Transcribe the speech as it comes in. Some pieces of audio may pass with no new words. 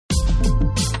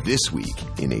This Week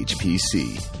in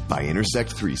HPC by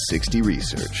Intersect 360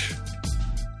 Research.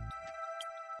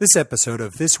 This episode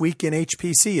of This Week in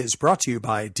HPC is brought to you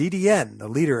by DDN, the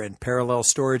leader in parallel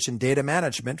storage and data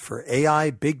management for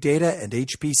AI, big data, and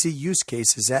HPC use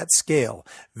cases at scale.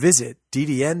 Visit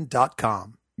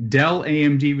ddn.com.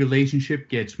 Dell-AMD relationship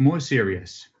gets more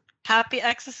serious. Happy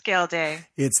Exascale Day.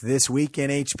 It's This Week in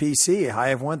HPC.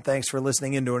 Hi, everyone. Thanks for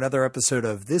listening into another episode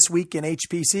of This Week in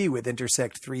HPC with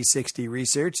Intersect 360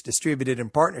 Research, distributed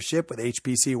in partnership with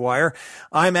HPC Wire.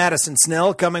 I'm Addison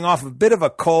Snell, coming off a bit of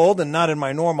a cold and not in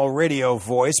my normal radio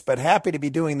voice, but happy to be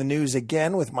doing the news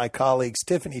again with my colleagues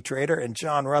Tiffany Trader and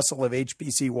John Russell of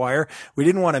HPC Wire. We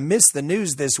didn't want to miss the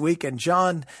news this week, and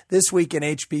John, This Week in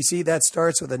HPC, that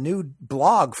starts with a new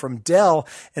blog from Dell,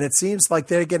 and it seems like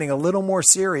they're getting a little more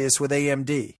serious with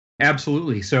AMD.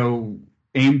 Absolutely. So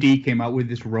AMD came out with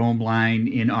this Rome line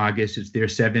in August. It's their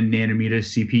 7-nanometer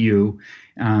CPU.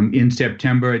 In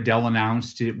September, Dell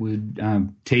announced it would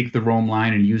take the Rome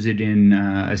line and use it in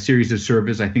a series of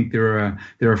servers. I think there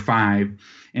are 5.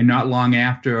 And not long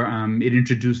after, it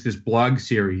introduced this blog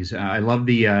series. I love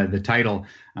the title,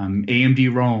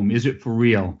 AMD Rome, Is It For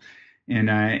Real? And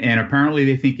apparently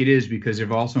they think it is, because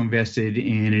they've also invested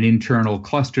in an internal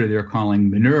cluster they're calling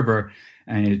Minerva,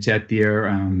 and it's at their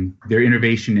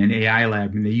innovation and AI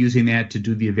lab, and they're using that to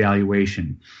do the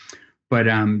evaluation. But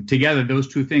together, those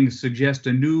two things suggest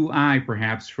a new eye,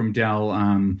 perhaps, from Dell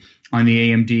on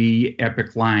the AMD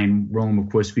EPYC line, Rome, of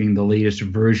course, being the latest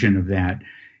version of that.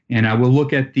 And we'll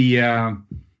look at the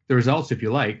results, if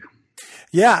you like.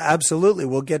 Yeah, absolutely.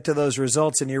 We'll get to those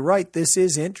results. And you're right, this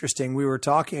is interesting. We were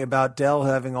talking about Dell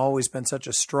having always been such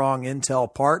a strong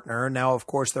Intel partner. Now, of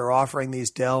course, they're offering these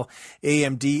Dell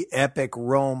AMD EPYC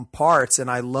Rome parts.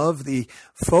 And I love the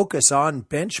focus on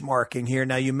benchmarking here.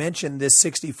 Now, you mentioned this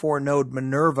 64-node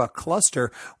Minerva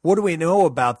cluster. What do we know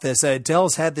about this?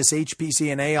 Dell's had this HPC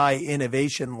and AI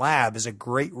Innovation Lab as a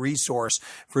great resource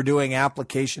for doing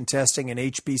application testing and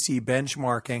HPC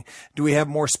benchmarking. Do we have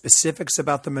more specifics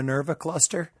about the Minerva cluster?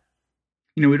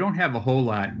 You know, we don't have a whole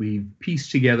lot. We've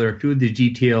pieced together a few of the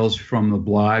details from the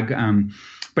blog,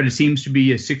 but it seems to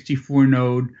be a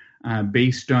 64-node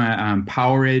based on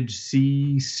PowerEdge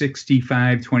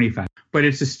C6525. But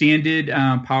it's a standard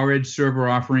PowerEdge server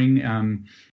offering,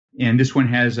 and this one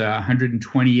has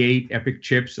 128 EPYC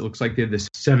chips. It looks like they're the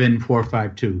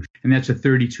 7452, and that's a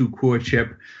 32-core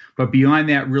chip. But beyond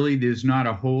that, really, there's not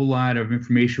a whole lot of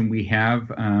information we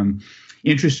have.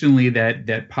 Interestingly, that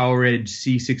PowerEdge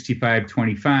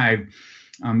C6525,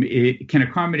 it can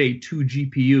accommodate 2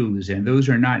 GPUs, and those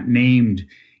are not named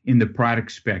in the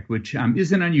product spec, which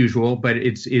isn't unusual, but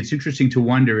it's interesting to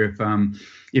wonder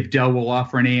if Dell will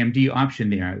offer an AMD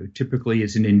option there. Typically,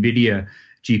 it's an NVIDIA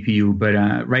GPU, but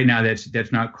right now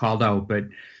that's not called out. But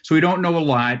so we don't know a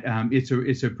lot.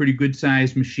 It's a pretty good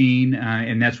sized machine,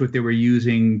 and that's what they were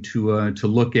using to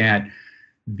look at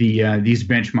these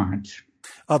benchmarks.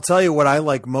 I'll tell you what I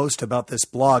like most about this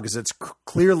blog is it's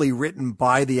clearly written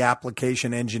by the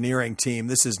application engineering team.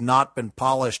 This has not been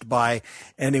polished by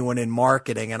anyone in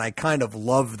marketing, and I kind of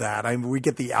love that. I mean, we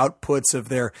get the outputs of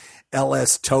their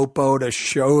LS Topo to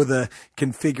show the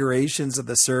configurations of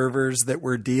the servers that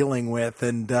we're dealing with,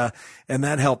 and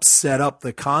that helps set up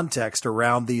the context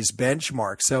around these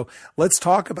benchmarks. So let's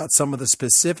talk about some of the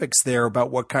specifics there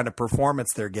about what kind of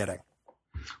performance they're getting.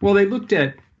 Well, they looked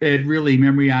at really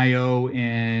memory I/O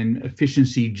and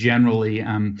efficiency generally,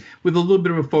 with a little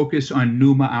bit of a focus on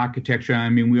NUMA architecture. I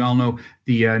mean, we all know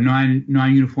the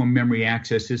non-uniform memory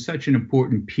access is such an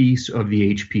important piece of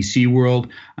the HPC world.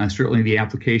 Certainly the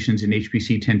applications in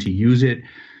HPC tend to use it.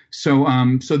 So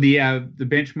the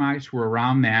benchmarks were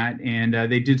around that, and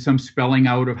they did some spelling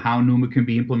out of how NUMA can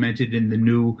be implemented in the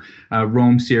new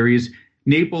Rome series.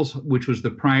 Naples, which was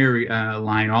the prior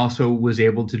line, also was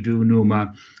able to do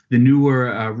NUMA. The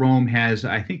newer Rome has,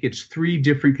 I think it's 3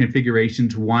 different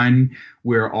configurations. One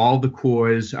where all the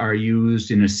cores are used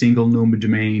in a single NUMA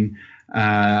domain.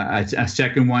 A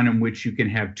second one in which you can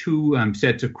have 2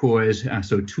 sets of cores,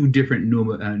 so 2 different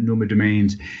NUMA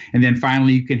domains. And then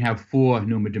finally, you can have 4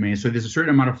 NUMA domains. So there's a certain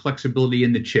amount of flexibility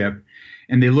in the chip.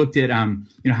 And they looked at,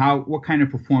 what kind of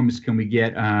performance can we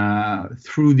get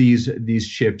through these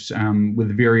chips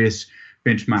with various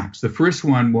benchmarks. The first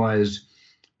one was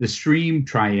the Stream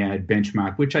Triad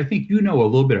benchmark, which I think you know a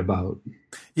little bit about.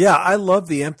 Yeah, I love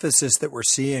the emphasis that we're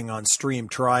seeing on Stream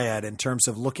Triad in terms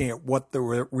of looking at what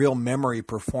the real memory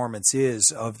performance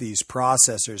is of these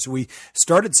processors. We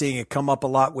started seeing it come up a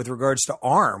lot with regards to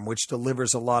ARM, which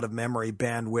delivers a lot of memory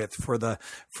bandwidth for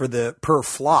the per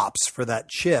flops for that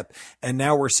chip, and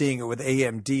now we're seeing it with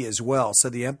AMD as well. So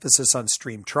the emphasis on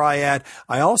Stream Triad.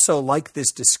 I also like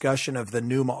this discussion of the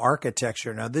NUMA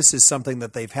architecture. Now, this is something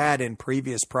that they've had in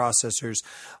previous processors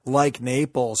like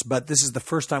Naples, but this is the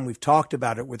first time we've talked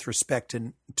about it with respect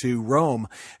to Rome,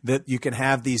 that you can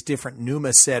have these different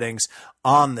NUMA settings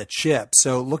on the chip.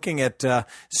 So looking at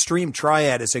Stream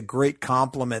Triad is a great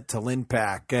complement to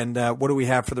Linpack. And what do we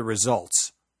have for the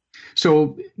results?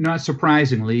 So, not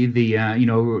surprisingly,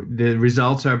 the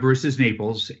results are versus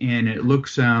Naples, and it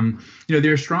looks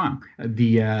they're strong.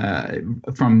 The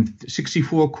from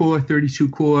 64 core, 32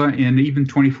 core, and even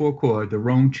 24 core, the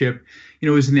Rome chip,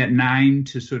 is in that 9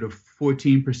 to sort of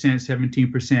 14%,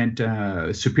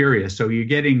 17% superior. So you're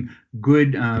getting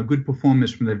good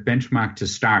performance from the benchmark to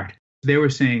start. They were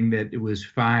saying that it was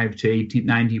 5 to 18,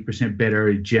 90%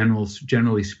 better,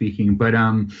 generally speaking, but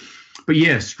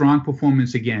yes, strong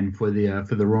performance again for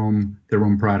the Rome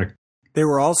product. They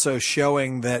were also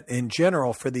showing that in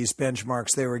general for these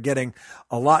benchmarks, they were getting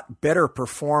a lot better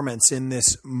performance in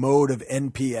this mode of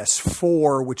NPS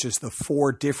 4, which is the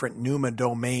 4 different NUMA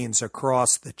domains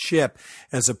across the chip,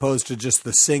 as opposed to just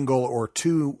the single or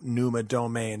 2 NUMA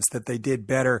domains, that they did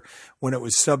better when it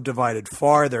was subdivided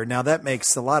farther. Now, that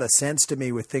makes a lot of sense to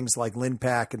me with things like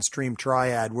Linpack and Stream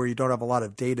Triad, where you don't have a lot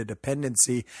of data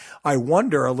dependency. I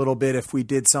wonder a little bit if we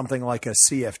did something like a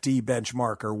CFD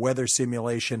benchmark or weather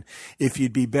simulation, if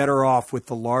you'd be better off with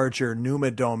the larger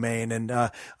NUMA domain. And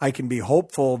I can be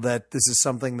hopeful that this is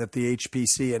something that the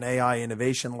HPC and AI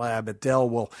Innovation Lab at Dell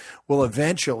will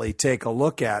eventually take a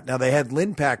look at. Now, they had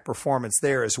Linpack performance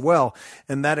there as well,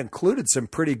 and that included some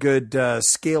pretty good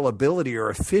scalability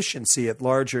or efficiency at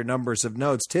larger numbers of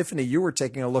nodes. Tiffany, you were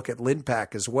taking a look at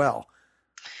Linpack as well.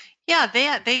 Yeah,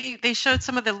 they showed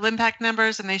some of the Linpack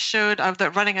numbers, and they showed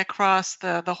that running across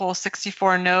the whole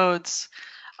 64 nodes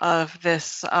of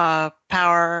this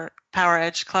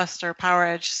PowerEdge cluster,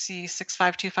 PowerEdge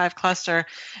C6525 cluster,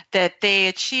 that they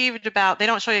achieved about. They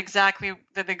don't show you exactly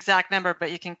the exact number, but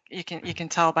you can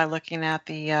tell by looking at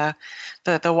the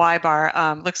Y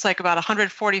bar. Looks like about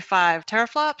 145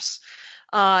 teraflops.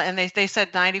 And they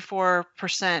said 94%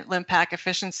 Linpack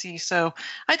efficiency. So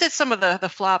I did some of the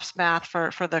flops math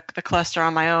for the cluster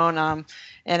on my own.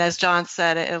 And as John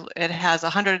said, it has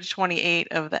 128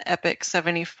 of the EPYC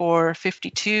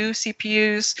 7452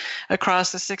 CPUs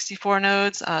across the 64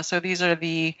 nodes. So these are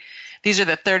the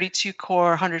 32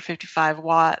 core, 155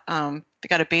 watt. They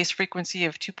got a base frequency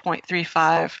of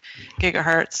 2.35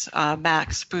 gigahertz,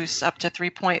 max boost up to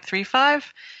 3.35.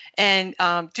 And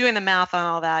doing the math on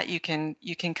all that, you can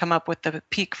come up with the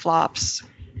peak flops.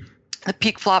 The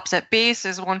peak flops at base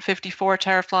is 154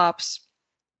 teraflops,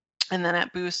 and then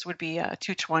at boost would be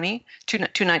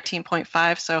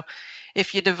 219.5. So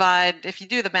if you do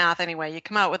the math anyway, you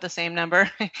come out with the same number.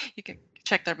 You can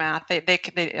check their math. You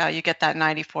get that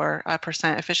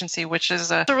 94% efficiency, which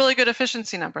is a really good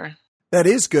efficiency number. That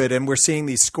is good, and we're seeing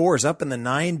these scores up in the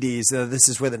 90s. This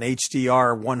is with an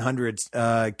HDR 100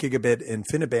 gigabit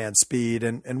InfiniBand speed,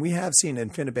 and we have seen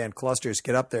InfiniBand clusters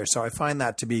get up there, so I find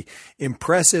that to be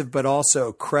impressive but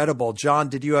also credible. John,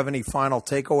 did you have any final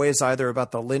takeaways either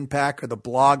about the Linpack or the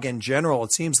blog in general?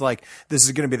 It seems like this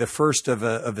is going to be the first of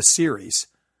a series.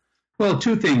 Well,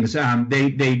 two things.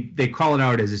 They call it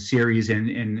out as a series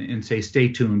and say stay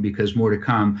tuned because more to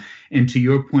come. And to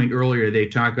your point earlier, they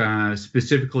talk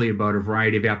specifically about a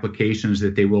variety of applications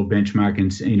that they will benchmark.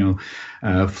 And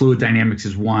fluid dynamics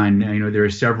is one. There are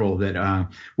several that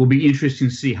will be interesting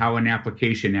to see how an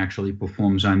application actually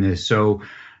performs on this. So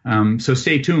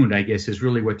stay tuned, I guess, is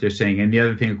really what they're saying. And the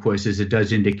other thing, of course, is it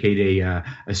does indicate a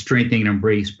strengthening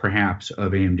embrace, perhaps,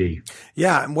 of AMD.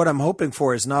 Yeah, and what I'm hoping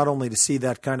for is not only to see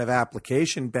that kind of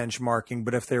application benchmarking,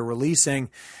 but if they're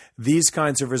releasing these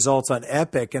kinds of results on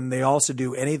EPYC, and they also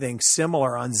do anything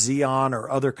similar on Xeon or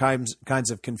other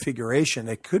kinds of configuration,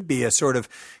 it could be a sort of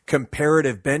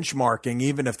comparative benchmarking,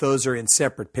 even if those are in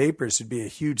separate papers. It'd be a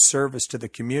huge service to the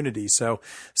community. So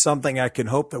something I can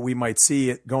hope that we might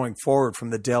see it going forward from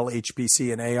the Dell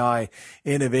HPC and AI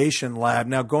Innovation Lab.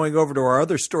 Now, going over to our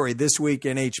other story this week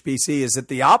in HPC is at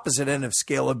the opposite end of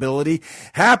scalability.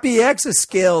 Happy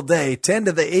Exascale Day. 10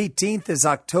 to the 18th is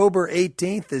October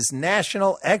 18th is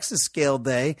National Exascale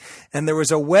Day, and there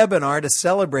was a webinar to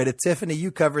celebrate it. Tiffany,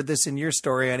 you covered this in your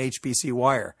story on HPC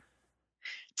Wire.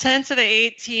 10th to the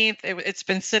 18th, it's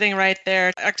been sitting right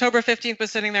there. October 15th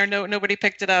was sitting there. Nobody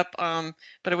picked it up,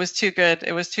 but it was too good.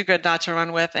 It was too good not to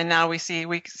run with. And now we see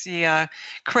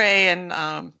Cray and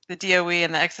the DOE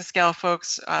and the Exascale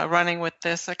folks running with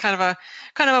this. Kind of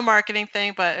a marketing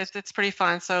thing, but it's pretty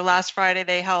fun. So last Friday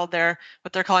they held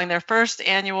what they're calling their first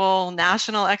annual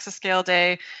National Exascale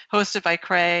Day, hosted by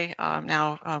Cray,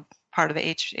 now part of the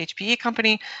HPE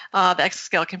company, the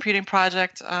Exascale Computing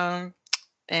Project.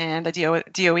 And the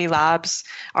DOE labs,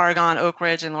 Argonne, Oak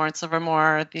Ridge, and Lawrence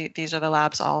Livermore. These are the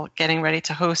labs all getting ready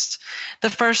to host the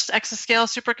first exascale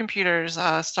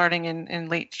supercomputers starting in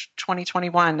late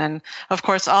 2021. And of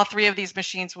course, all three of these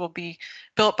machines will be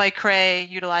built by Cray,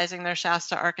 utilizing their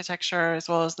Shasta architecture, as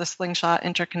well as the Slingshot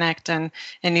interconnect and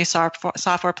new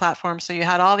software platforms. So you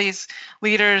had all these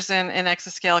leaders in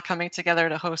exascale coming together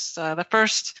to host the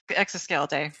first exascale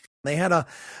day. They had a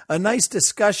nice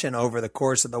discussion over the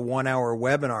course of the 1-hour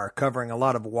webinar covering a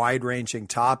lot of wide-ranging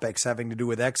topics having to do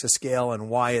with exascale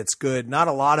and why it's good. Not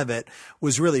a lot of it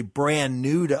was really brand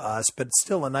new to us, but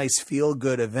still a nice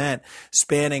feel-good event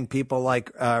spanning people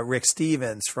like Rick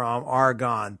Stevens from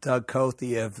Argonne, Doug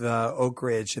Cothey of Oak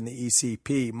Ridge and the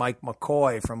ECP, Mike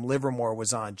McCoy from Livermore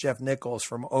was on, Jeff Nichols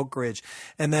from Oak Ridge,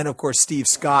 and then, of course, Steve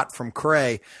Scott from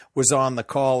Cray was on the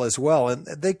call as well. And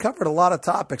they covered a lot of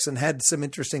topics and had some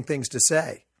interesting things to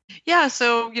say. Yeah,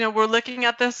 so we're looking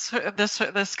at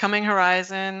this coming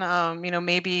horizon.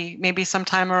 Maybe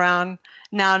sometime around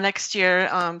now next year.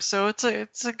 So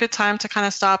it's a good time to kind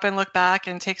of stop and look back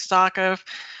and take stock of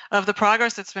the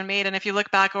progress that's been made. And if you look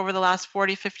back over the last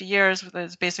 40, 50 years,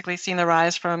 it's basically seen the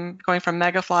rise from going from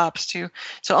megaflops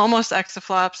to almost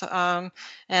exaflops,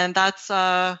 and that's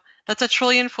a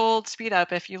trillion-fold speed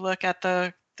up. If you look at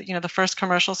the first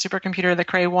commercial supercomputer, the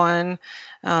Cray 1,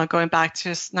 going back to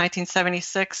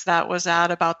 1976, that was at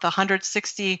about the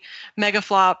 160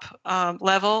 megaflop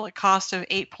level, a cost of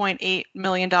 $8.8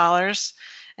 million.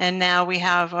 And now we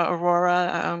have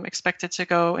Aurora expected to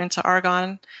go into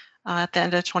Argonne at the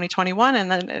end of 2021,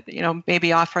 and then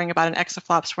maybe offering about an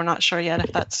exaflops. We're not sure yet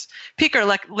if that's peak or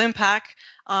LIMPAC,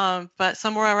 but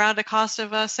somewhere around a cost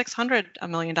of $600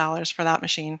 million for that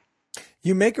machine.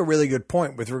 You make a really good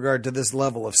point with regard to this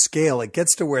level of scale. It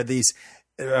gets to where these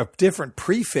different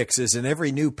prefixes in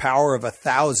every new power of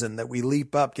 1,000 that we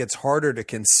leap up gets harder to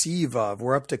conceive of.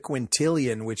 We're up to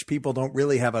quintillion, which people don't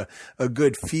really have a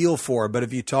good feel for. But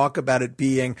if you talk about it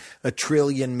being a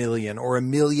trillion million or a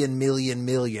million million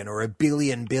million or a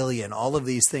billion billion, all of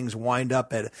these things wind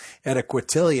up at a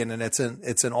quintillion, and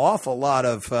it's an awful lot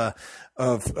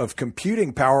of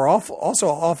computing power, also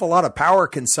an awful lot of power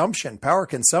consumption. Power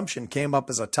consumption came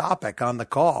up as a topic on the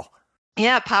call.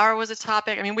 Yeah, power was a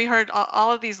topic. I mean, we heard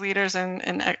all of these leaders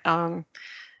and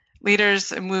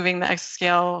leaders moving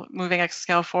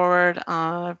exascale forward.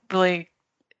 Really,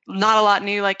 not a lot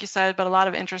new, like you said, but a lot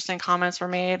of interesting comments were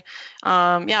made.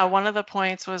 One of the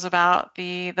points was about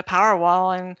the power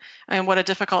wall and what a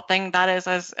difficult thing that is.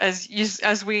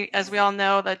 As we all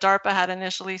know, that DARPA had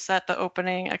initially set the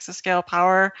opening exascale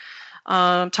power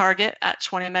target at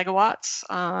 20 megawatts.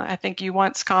 I think you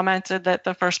once commented that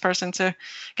the first person to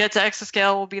get to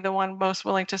exascale will be the one most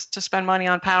willing to spend money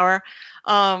on power.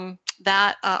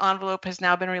 That envelope has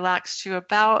now been relaxed to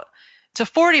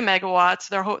 40 megawatts.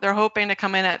 They're hoping to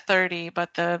come in at 30,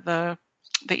 but the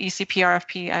ECP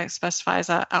RFP specifies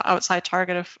an outside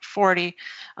target of 40.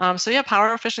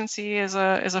 Power efficiency is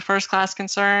a first-class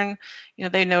concern.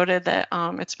 They noted that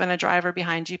it's been a driver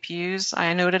behind GPUs.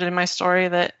 I noted in my story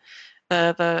that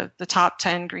the top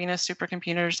 10 greenest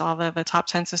supercomputers, all the top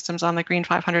 10 systems on the Green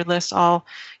 500 list, all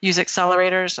use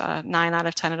accelerators. 9 out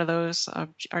of 10 of those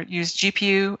use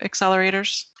GPU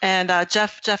accelerators. And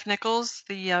Jeff Nichols,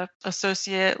 the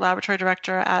associate laboratory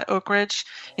director at Oak Ridge,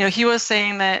 he was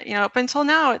saying that up until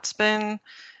now the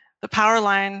power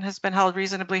line has been held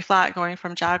reasonably flat, going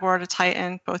from Jaguar to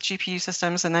Titan, both GPU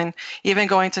systems, and then even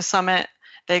going to Summit,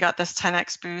 they got this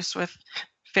 10x boost with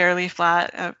fairly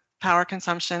flat power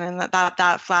consumption, and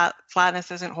that flatness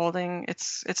isn't holding.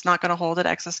 It's not going to hold at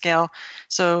exascale.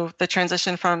 So the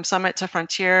transition from Summit to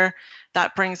Frontier,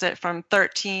 that brings it from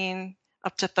 13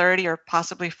 up to 30 or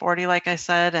possibly 40, like I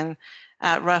said, and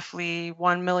at roughly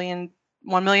 $1 million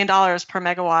per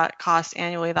megawatt cost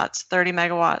annually. That's 30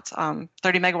 megawatts.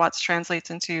 30 megawatts translates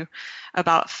into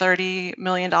about $30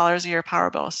 million a year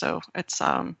power bill. So it's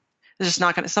just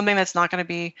not going to, something that's not going to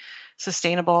be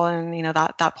sustainable. And,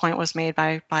 that point was made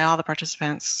by all the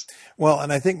participants. Well,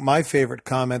 and I think my favorite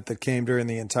comment that came during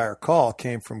the entire call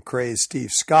came from Cray's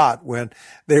Steve Scott when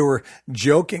they were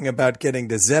joking about getting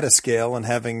to Zetascale and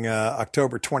having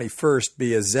October 21st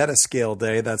be a Zetascale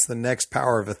day. That's the next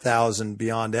power of 1,000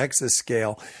 beyond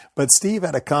exascale. But Steve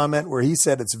had a comment where he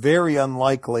said it's very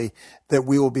unlikely that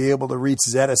we will be able to reach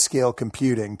Zetascale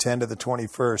computing, 10 to the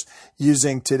 21st,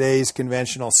 using today's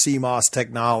conventional CMOS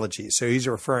technology. So he's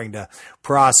referring to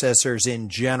processors in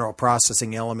general,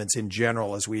 processing elements in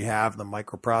general as we have them,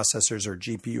 microprocessors or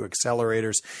GPU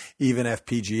accelerators, even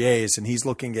FPGAs. And he's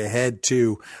looking ahead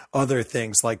to other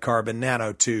things like carbon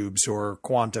nanotubes or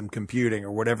quantum computing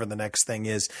or whatever the next thing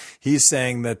is. He's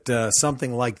saying that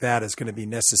something like that is going to be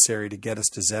necessary to get us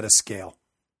to Zetascale.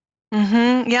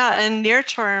 Mm-hmm. Yeah, and near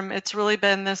term, it's really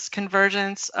been this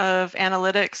convergence of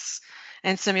analytics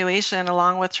and simulation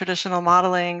along with traditional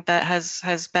modeling that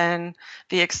has been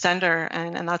the extender.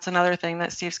 And that's another thing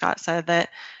that Steve Scott said, that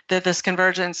this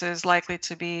convergence is likely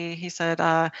to be, he said,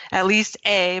 at least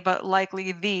but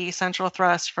likely the central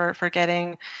thrust for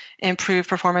getting improved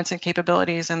performance and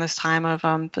capabilities in this time of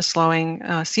the slowing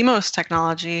CMOS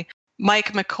technology.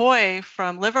 Mike McCoy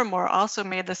from Livermore also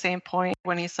made the same point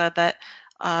when he said that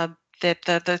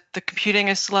the computing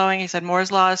is slowing. He said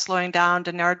Moore's law is slowing down.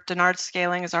 Dennard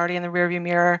scaling is already in the rearview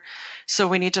mirror. So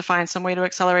we need to find some way to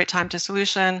accelerate time to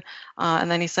solution. And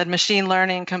then he said machine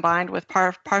learning combined with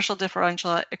partial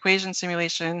differential equation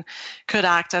simulation could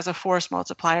act as a force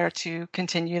multiplier to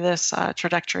continue this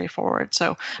trajectory forward.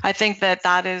 So I think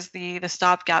that is the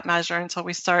stopgap measure until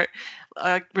we start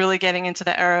really getting into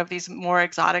the era of these more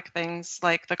exotic things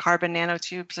like the carbon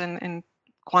nanotubes and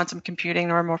quantum computing,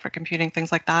 neuromorphic computing,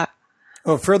 things like that.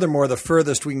 Well, furthermore, the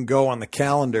furthest we can go on the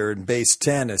calendar in base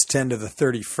 10 is 10 to the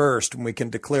 31st, and we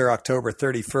can declare October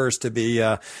 31st to be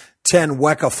 10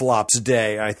 Wekaflops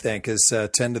Day, I think, is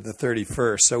 10 to the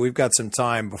 31st. So we've got some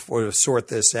time before to sort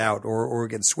this out, or we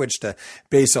can switch to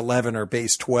base 11 or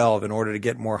base 12 in order to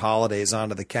get more holidays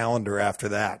onto the calendar after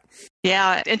that.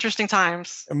 Yeah, interesting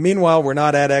times. Meanwhile, we're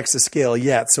not at Exascale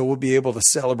yet, so we'll be able to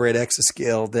celebrate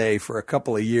Exascale Day for a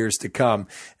couple of years to come.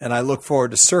 And I look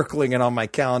forward to circling it on my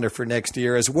calendar for next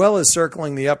year, as well as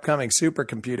circling the upcoming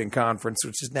supercomputing conference,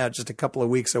 which is now just a couple of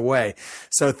weeks away.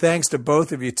 So thanks to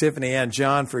both of you, Tiffany and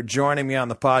John, for joining me on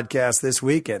the podcast this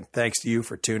week, and thanks to you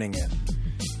for tuning in.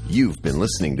 You've been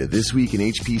listening to This Week in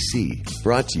HPC,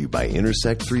 brought to you by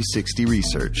Intersect 360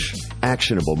 Research,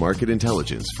 actionable market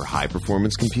intelligence for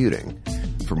high-performance computing.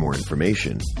 For more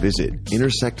information, visit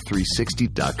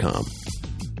intersect360.com.